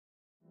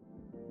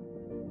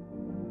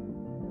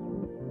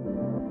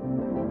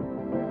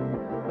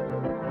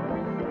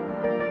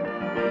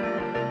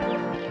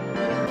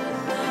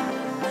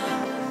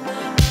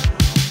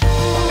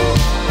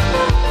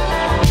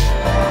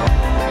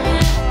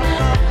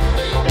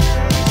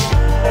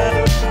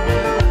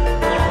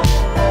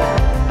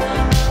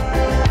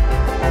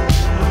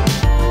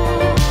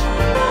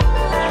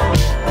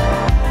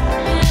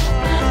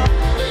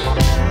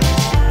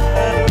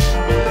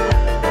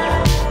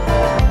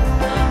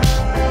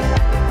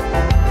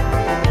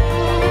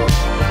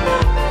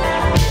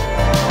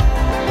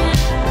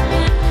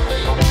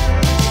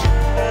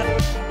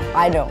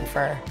I don't,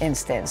 for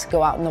instance,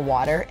 go out in the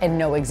water and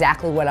know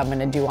exactly what I'm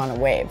gonna do on a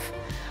wave.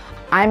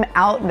 I'm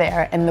out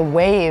there and the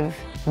wave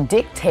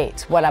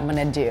dictates what I'm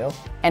gonna do.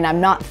 And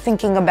I'm not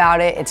thinking about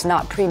it, it's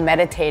not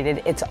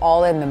premeditated, it's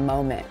all in the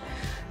moment.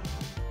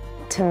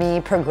 To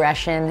me,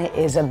 progression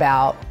is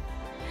about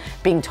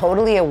being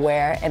totally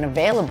aware and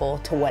available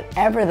to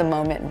whatever the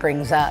moment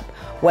brings up,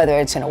 whether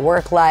it's in a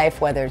work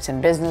life, whether it's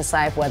in business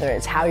life, whether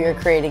it's how you're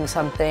creating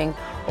something,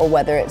 or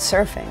whether it's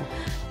surfing.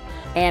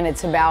 And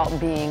it's about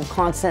being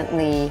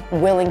constantly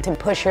willing to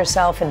push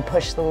yourself and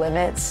push the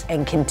limits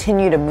and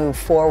continue to move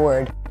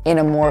forward in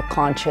a more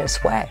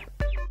conscious way.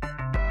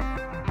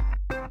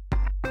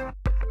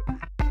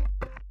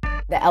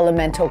 The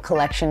Elemental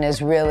collection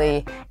is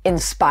really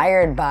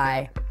inspired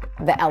by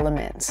the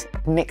elements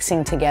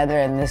mixing together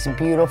in this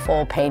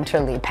beautiful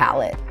painterly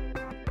palette.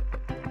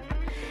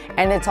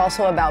 And it's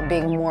also about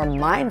being more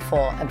mindful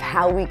of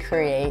how we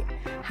create,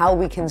 how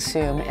we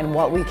consume, and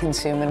what we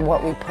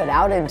put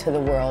out into the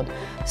world.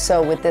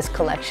 So with this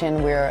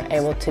collection, we're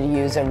able to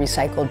use a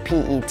recycled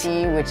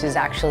PET, which is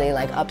actually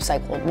like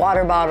upcycled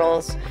water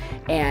bottles,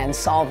 and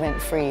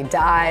solvent-free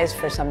dyes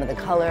for some of the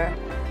color,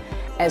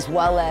 as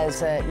well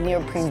as a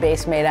neoprene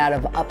base made out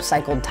of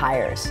upcycled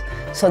tires.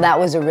 So that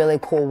was a really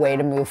cool way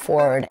to move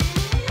forward.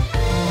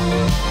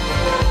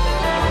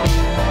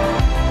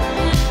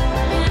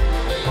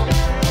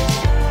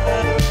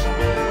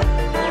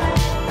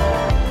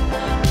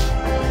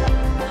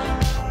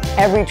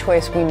 Every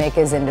choice we make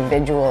as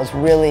individuals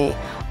really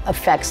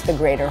affects the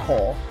greater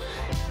whole.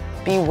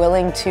 Be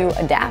willing to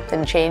adapt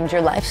and change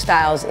your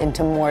lifestyles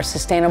into more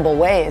sustainable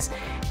ways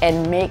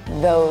and make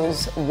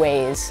those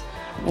ways,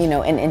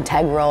 an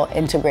integral,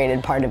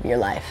 integrated part of your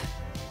life.